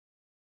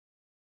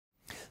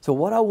So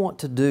what I want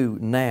to do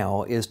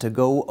now is to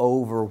go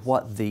over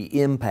what the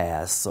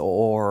impasse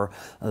or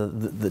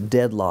the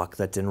deadlock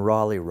that's in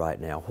Raleigh right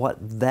now, what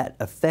that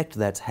effect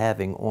that's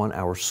having on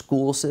our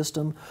school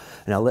system.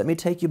 Now let me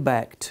take you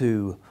back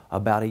to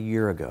about a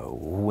year ago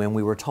when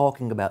we were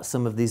talking about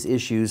some of these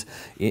issues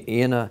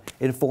in an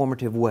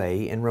informative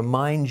way, and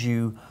remind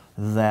you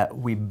that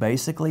we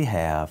basically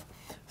have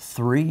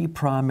three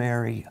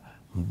primary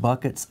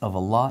buckets of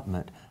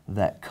allotment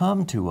that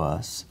come to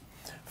us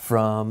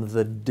from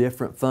the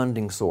different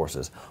funding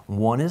sources.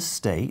 One is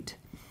state,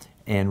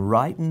 and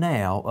right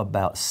now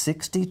about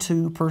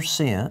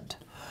 62%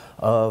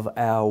 of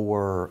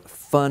our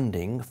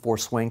funding for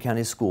Swain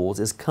County Schools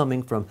is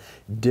coming from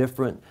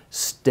different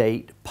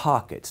state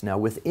pockets. Now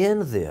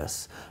within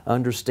this,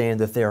 understand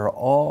that there are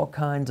all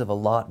kinds of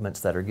allotments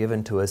that are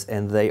given to us,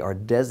 and they are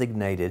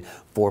designated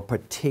for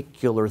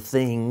particular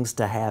things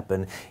to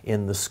happen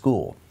in the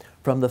school.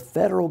 From the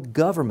federal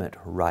government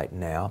right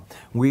now,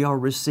 we are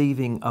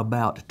receiving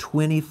about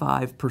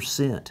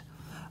 25%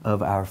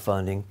 of our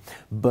funding,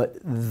 but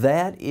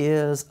that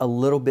is a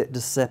little bit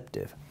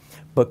deceptive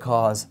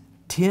because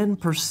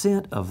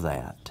 10% of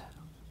that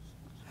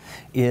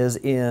is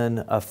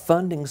in a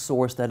funding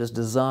source that is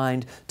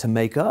designed to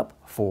make up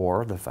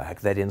for the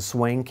fact that in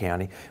Swain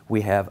County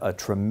we have a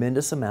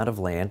tremendous amount of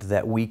land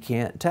that we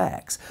can't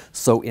tax.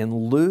 So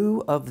in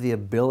lieu of the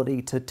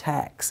ability to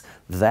tax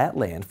that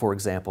land, for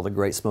example, the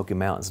Great Smoky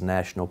Mountains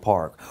National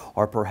Park,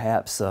 or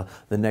perhaps the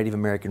Native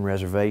American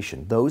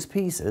Reservation, those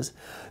pieces,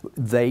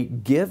 they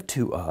give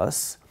to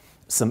us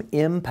some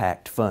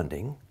impact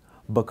funding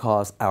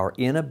because our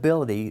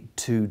inability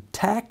to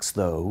tax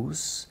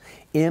those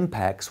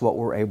impacts what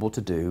we're able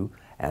to do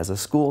as a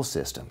school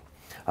system.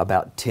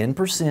 About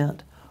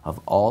 10% of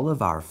all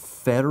of our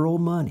federal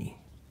money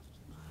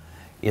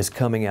is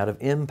coming out of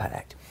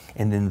impact.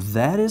 And then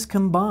that is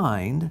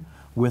combined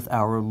with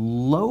our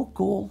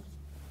local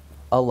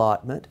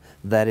allotment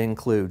that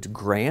includes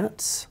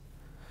grants,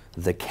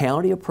 the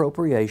county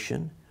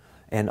appropriation,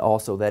 and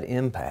also that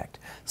impact.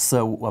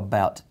 So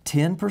about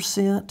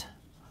 10%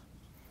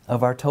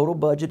 of our total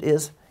budget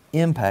is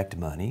impact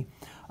money.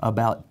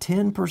 About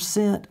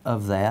 10%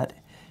 of that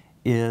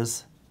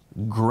is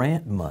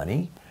grant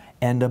money,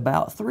 and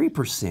about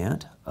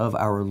 3% of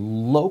our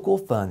local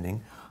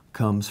funding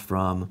comes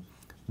from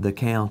the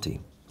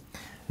county.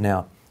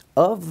 Now,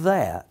 of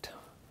that,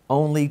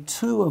 only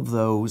 2 of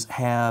those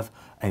have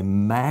a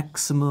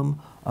maximum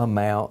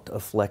amount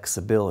of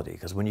flexibility,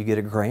 because when you get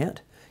a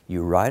grant,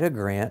 you write a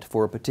grant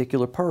for a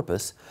particular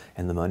purpose,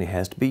 and the money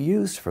has to be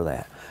used for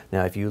that.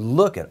 Now, if you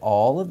look at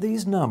all of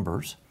these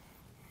numbers,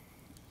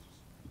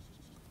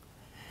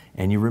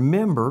 and you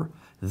remember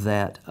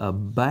that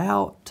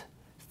about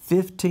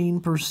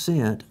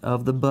 15%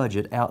 of the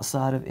budget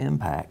outside of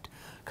impact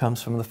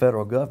comes from the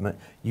federal government,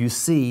 you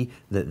see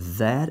that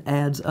that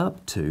adds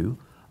up to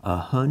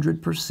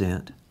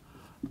 100%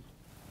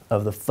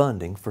 of the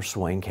funding for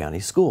Swain County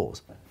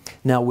Schools.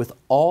 Now, with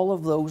all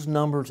of those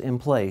numbers in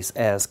place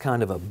as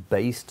kind of a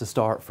base to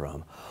start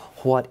from,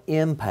 what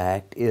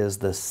impact is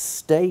the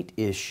state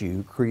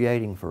issue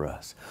creating for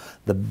us?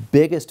 The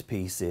biggest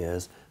piece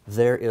is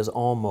there is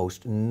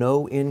almost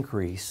no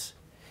increase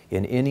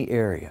in any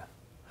area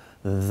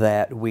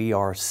that we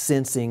are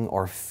sensing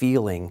or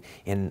feeling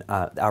in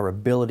our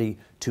ability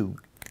to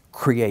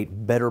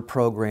create better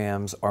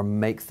programs or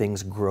make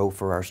things grow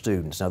for our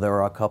students. Now, there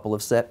are a couple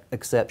of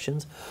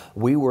exceptions.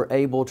 We were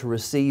able to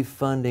receive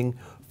funding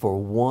for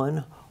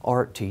 1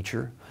 art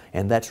teacher,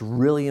 and that's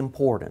really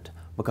important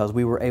because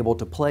we were able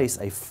to place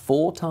a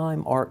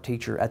full-time art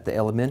teacher at the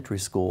elementary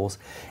schools,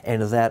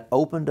 and that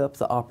opened up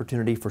the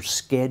opportunity for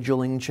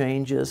scheduling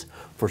changes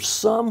for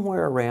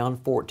somewhere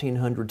around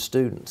 1,400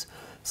 students.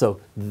 So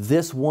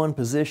this one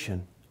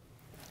position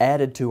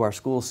added to our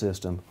school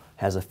system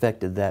has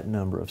affected that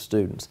number of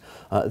students.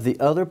 The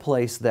other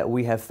place that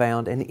we have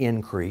found an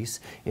increase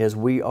is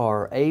we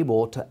are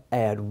able to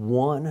add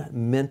 1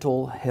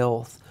 mental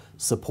health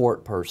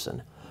support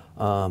person.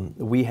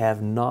 We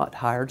have not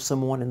hired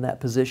someone in that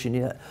position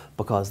yet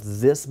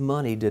because this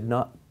money did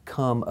not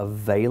come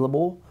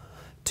available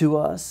to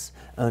us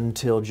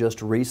until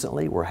just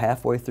recently. We're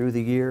halfway through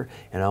the year,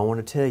 and I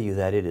want to tell you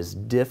that it is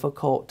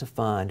difficult to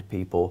find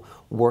people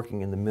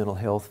working in the mental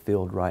health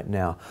field right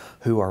now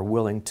who are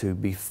willing to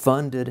be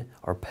funded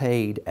or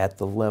paid at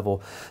the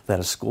level that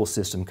a school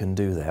system can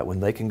do that, when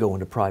they can go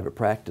into private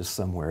practice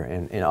somewhere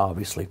and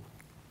obviously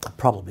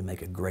probably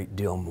make a great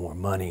deal more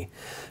money.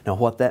 Now,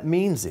 what that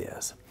means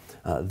is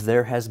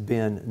there has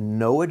been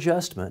no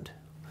adjustment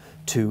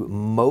to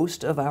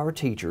most of our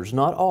teachers,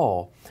 not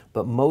all,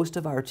 but most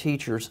of our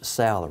teachers'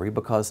 salary,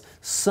 because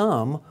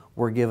some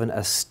were given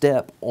a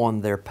step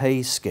on their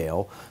pay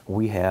scale.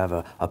 We have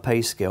a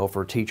pay scale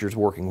for teachers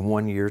working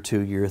 1 year, 2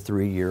 year,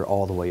 3 year,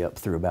 all the way up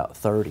through about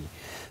 30.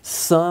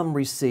 Some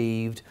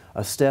received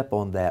a step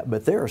on that,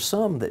 but there are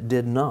some that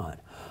did not.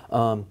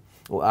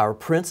 Our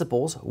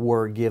principals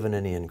were given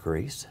an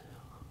increase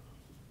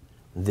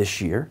this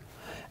year,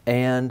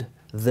 and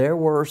there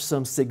were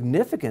some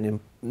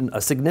significant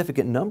a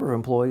significant number of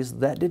employees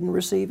that didn't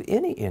receive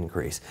any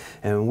increase.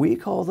 And we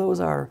call those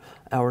our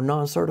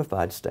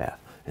non-certified staff.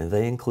 And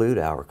they include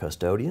our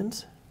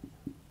custodians,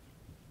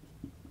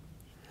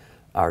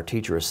 our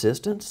teacher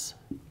assistants,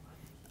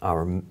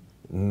 our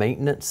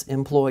maintenance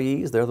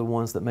employees. They're the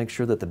ones that make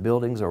sure that the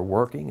buildings are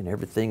working and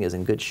everything is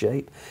in good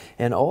shape.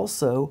 And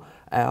also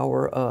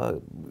our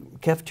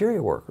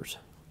cafeteria workers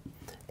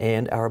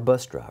and our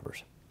bus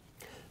drivers.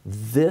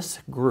 This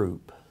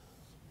group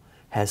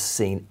has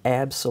seen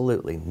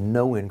absolutely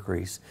no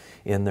increase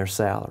in their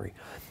salary.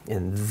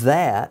 And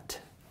that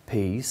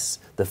piece,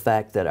 the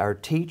fact that our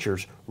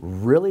teachers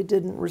really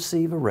didn't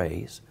receive a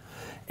raise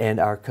and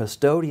our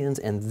custodians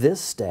and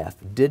this staff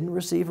didn't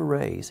receive a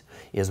raise,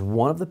 is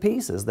one of the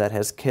pieces that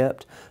has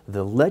kept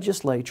the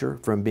legislature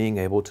from being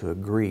able to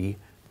agree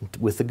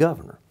with the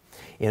governor.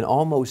 In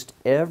almost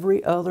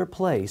every other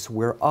place,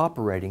 we're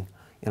operating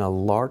in a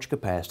large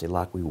capacity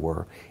like we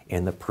were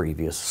in the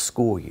previous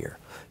school year.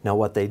 Now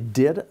what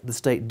the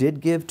state did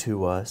give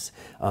to us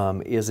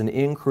is an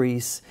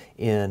increase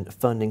in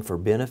funding for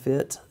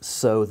benefits,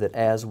 so that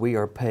as we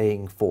are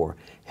paying for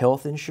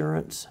health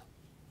insurance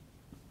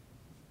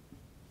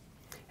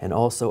and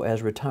also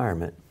as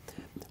retirement,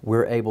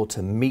 we're able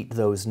to meet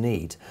those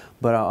needs.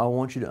 But I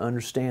want you to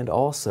understand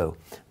also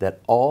that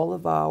all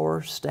of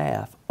our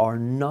staff are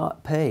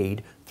not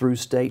paid through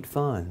state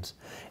funds.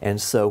 And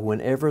so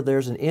whenever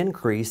there's an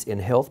increase in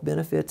health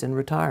benefits and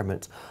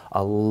retirements,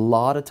 a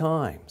lot of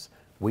times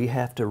we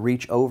have to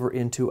reach over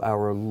into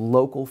our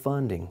local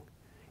funding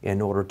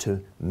in order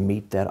to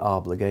meet that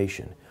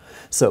obligation.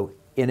 So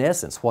in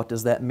essence, what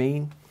does that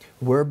mean?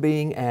 We're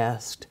being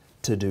asked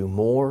to do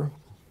more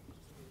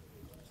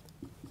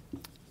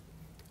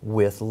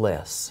with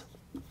less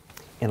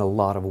in a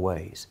lot of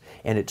ways.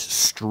 And it's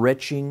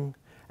stretching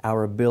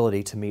our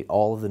ability to meet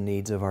all of the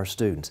needs of our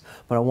students.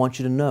 But I want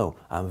you to know,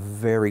 I'm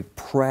very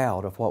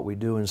proud of what we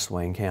do in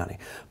Swain County,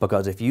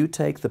 because if you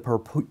take the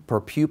per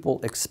pupil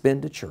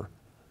expenditure,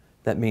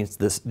 that means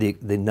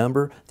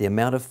the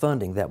amount of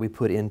funding that we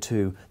put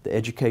into the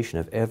education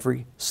of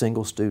every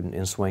single student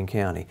in Swain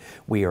County,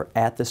 we are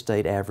at the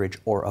state average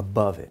or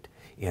above it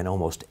in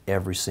almost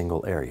every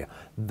single area.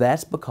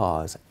 That's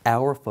because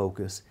our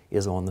focus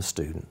is on the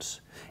students,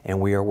 and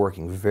we are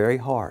working very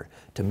hard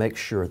to make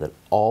sure that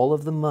all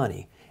of the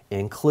money,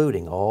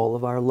 including all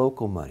of our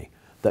local money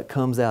that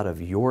comes out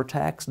of your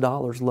tax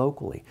dollars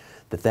locally,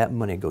 that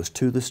money goes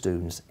to the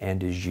students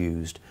and is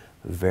used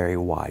very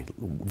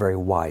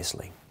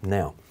wisely.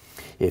 Now,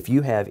 if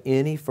you have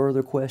any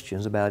further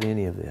questions about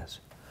any of this,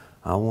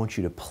 I want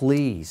you to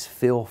please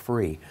feel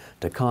free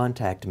to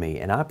contact me.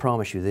 And I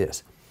promise you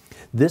this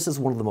is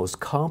one of the most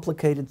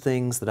complicated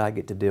things that I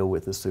get to deal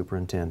with as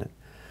superintendent.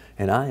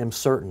 And I am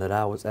certain that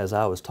as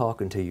I was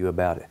talking to you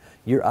about it,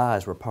 your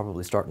eyes were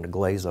probably starting to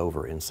glaze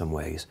over in some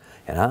ways.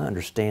 And I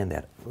understand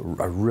that,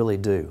 I really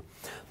do.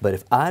 But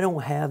if I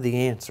don't have the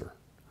answer,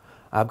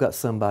 I've got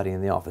somebody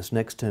in the office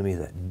next to me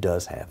that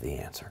does have the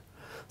answer.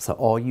 So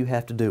all you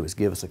have to do is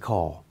give us a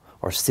call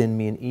or send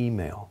me an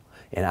email,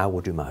 and I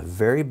will do my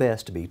very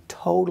best to be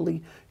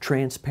totally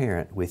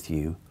transparent with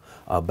you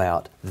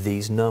about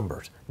these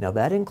numbers. Now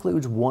that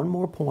includes one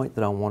more point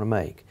that I want to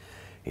make.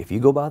 If you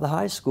go by the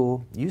high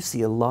school, you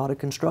see a lot of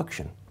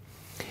construction.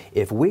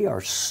 If we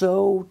are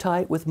so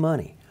tight with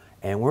money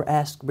and we're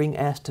being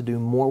asked to do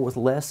more with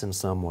less in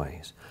some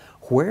ways,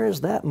 where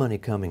is that money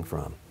coming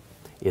from?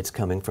 It's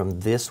coming from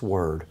this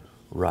word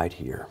right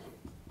here.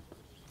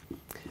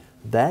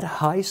 That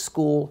high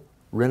school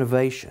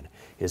renovation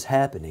is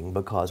happening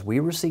because we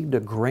received a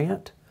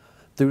grant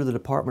through the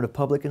Department of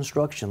Public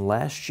Instruction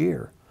last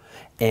year,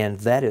 and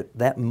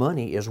that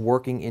money is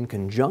working in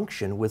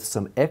conjunction with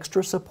some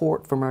extra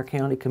support from our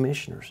county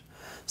commissioners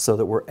so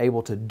that we're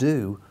able to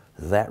do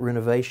that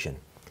renovation.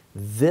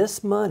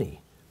 This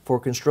money for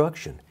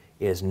construction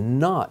is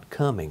not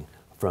coming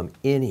from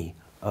any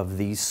of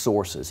these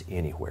sources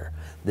anywhere.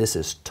 This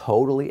is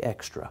totally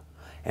extra,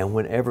 and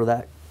whenever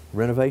that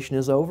renovation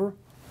is over,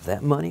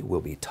 that money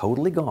will be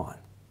totally gone,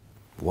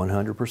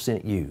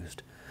 100%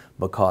 used,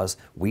 because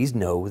we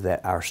know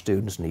that our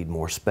students need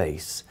more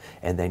space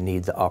and they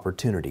need the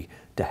opportunity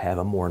to have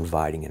a more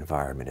inviting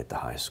environment at the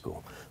high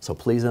school. So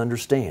please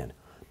understand,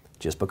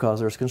 just because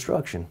there's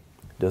construction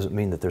doesn't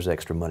mean that there's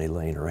extra money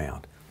laying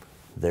around.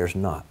 There's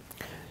not.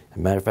 As a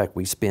matter of fact,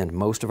 we spend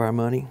most of our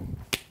money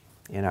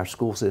in our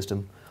school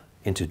system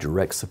into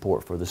direct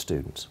support for the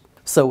students.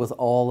 So with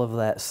all of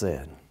that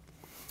said,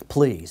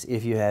 please,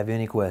 if you have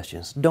any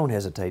questions, don't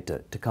hesitate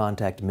to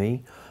contact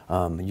me.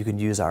 You can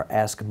use our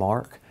Ask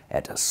Mark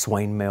at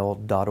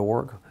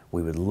swainmail.org.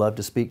 We would love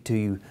to speak to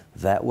you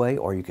that way,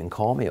 or you can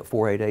call me at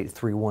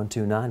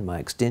 488-3129. My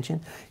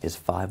extension is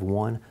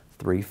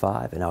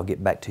 5135, and I'll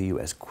get back to you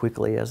as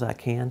quickly as I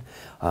can.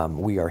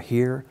 We are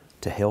here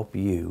to help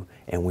you,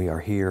 and we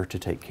are here to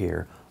take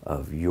care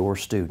of your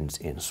students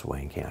in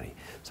Swain County.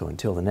 So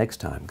until the next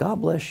time,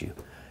 God bless you,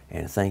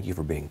 and thank you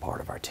for being part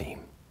of our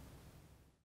team.